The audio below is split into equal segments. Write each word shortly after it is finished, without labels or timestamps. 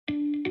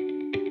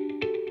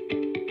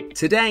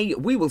Today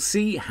we will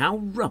see how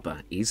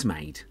rubber is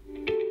made.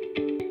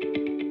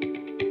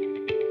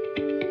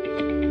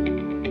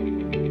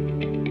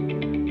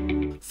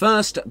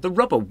 First, the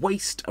rubber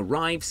waste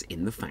arrives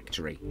in the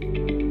factory.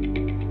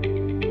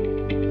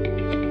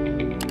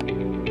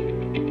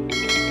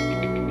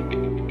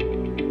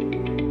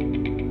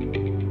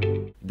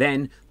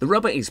 Then, the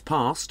rubber is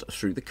passed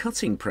through the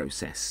cutting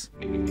process.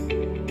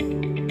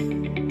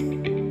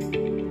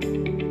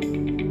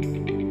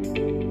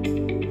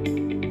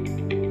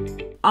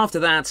 After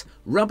that,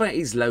 rubber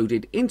is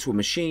loaded into a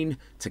machine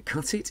to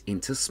cut it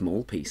into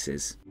small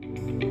pieces.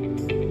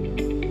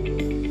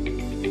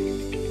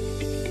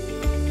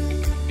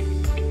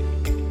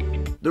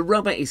 The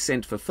rubber is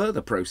sent for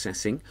further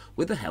processing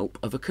with the help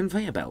of a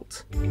conveyor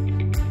belt.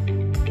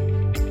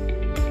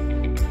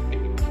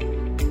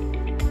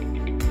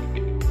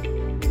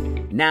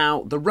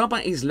 Now the rubber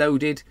is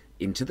loaded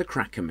into the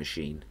cracker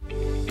machine.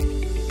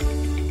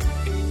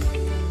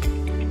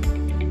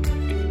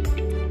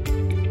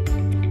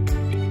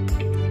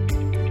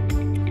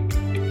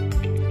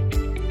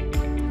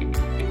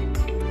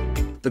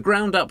 The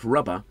ground up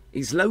rubber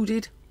is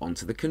loaded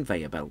onto the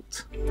conveyor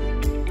belt.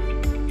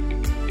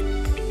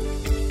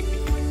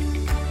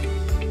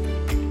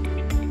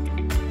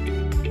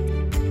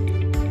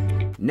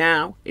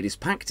 Now it is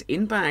packed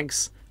in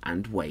bags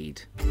and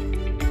weighed.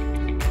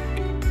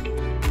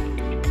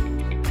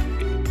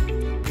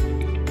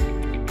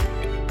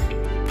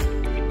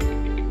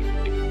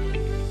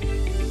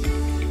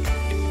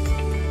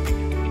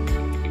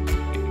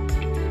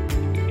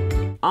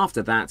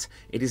 After that,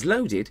 it is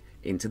loaded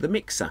into the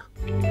mixer.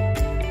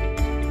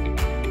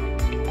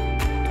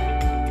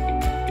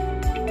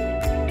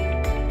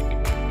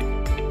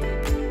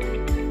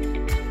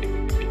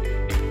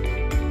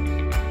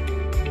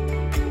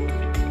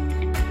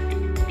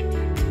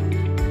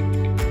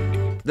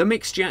 The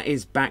mixture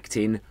is backed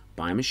in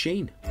by a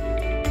machine.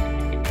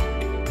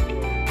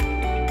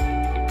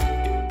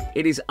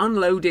 It is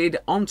unloaded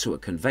onto a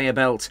conveyor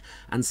belt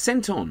and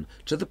sent on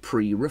to the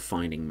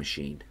pre-refining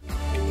machine.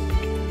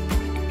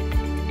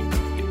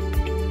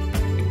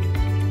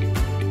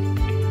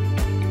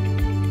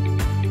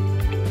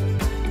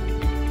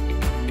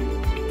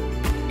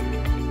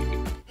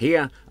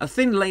 Here, a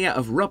thin layer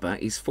of rubber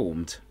is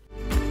formed.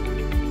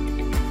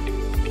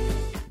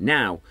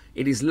 Now,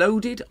 it is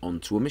loaded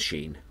onto a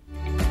machine.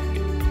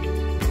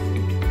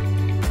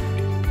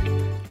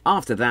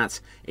 After that,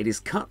 it is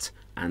cut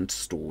and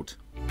stored.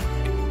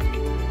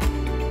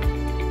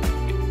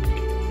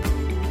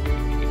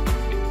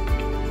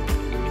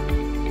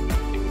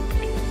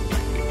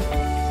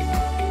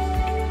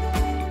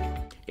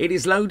 It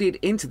is loaded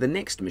into the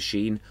next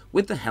machine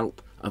with the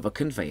help of a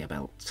conveyor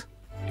belt.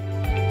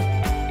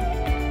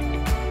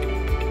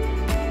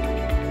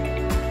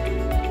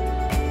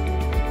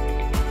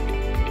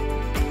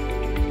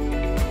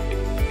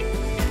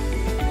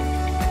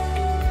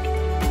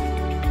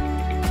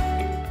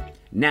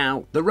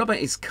 Now the rubber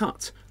is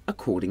cut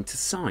according to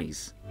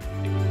size.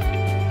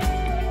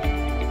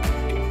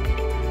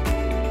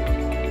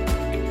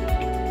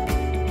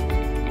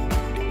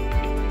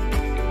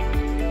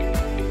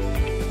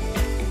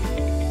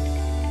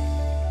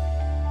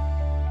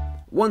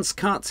 Once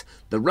cut,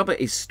 the rubber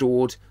is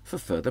stored for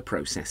further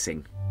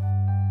processing.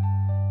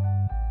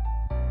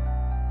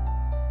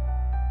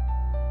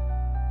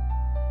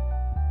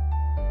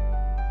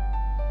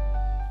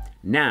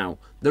 Now,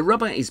 the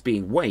rubber is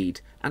being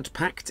weighed and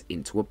packed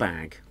into a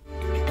bag.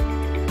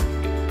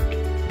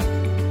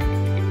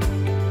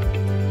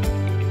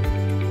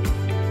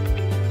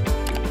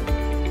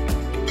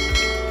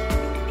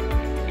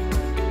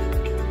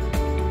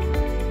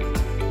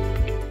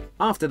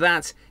 After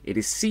that, it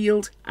is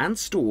sealed and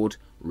stored,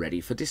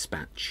 ready for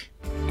dispatch.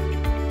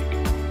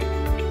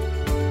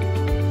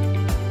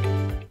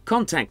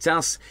 Contact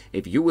us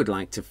if you would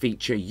like to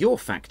feature your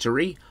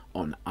factory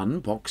on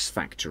Unbox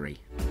Factory.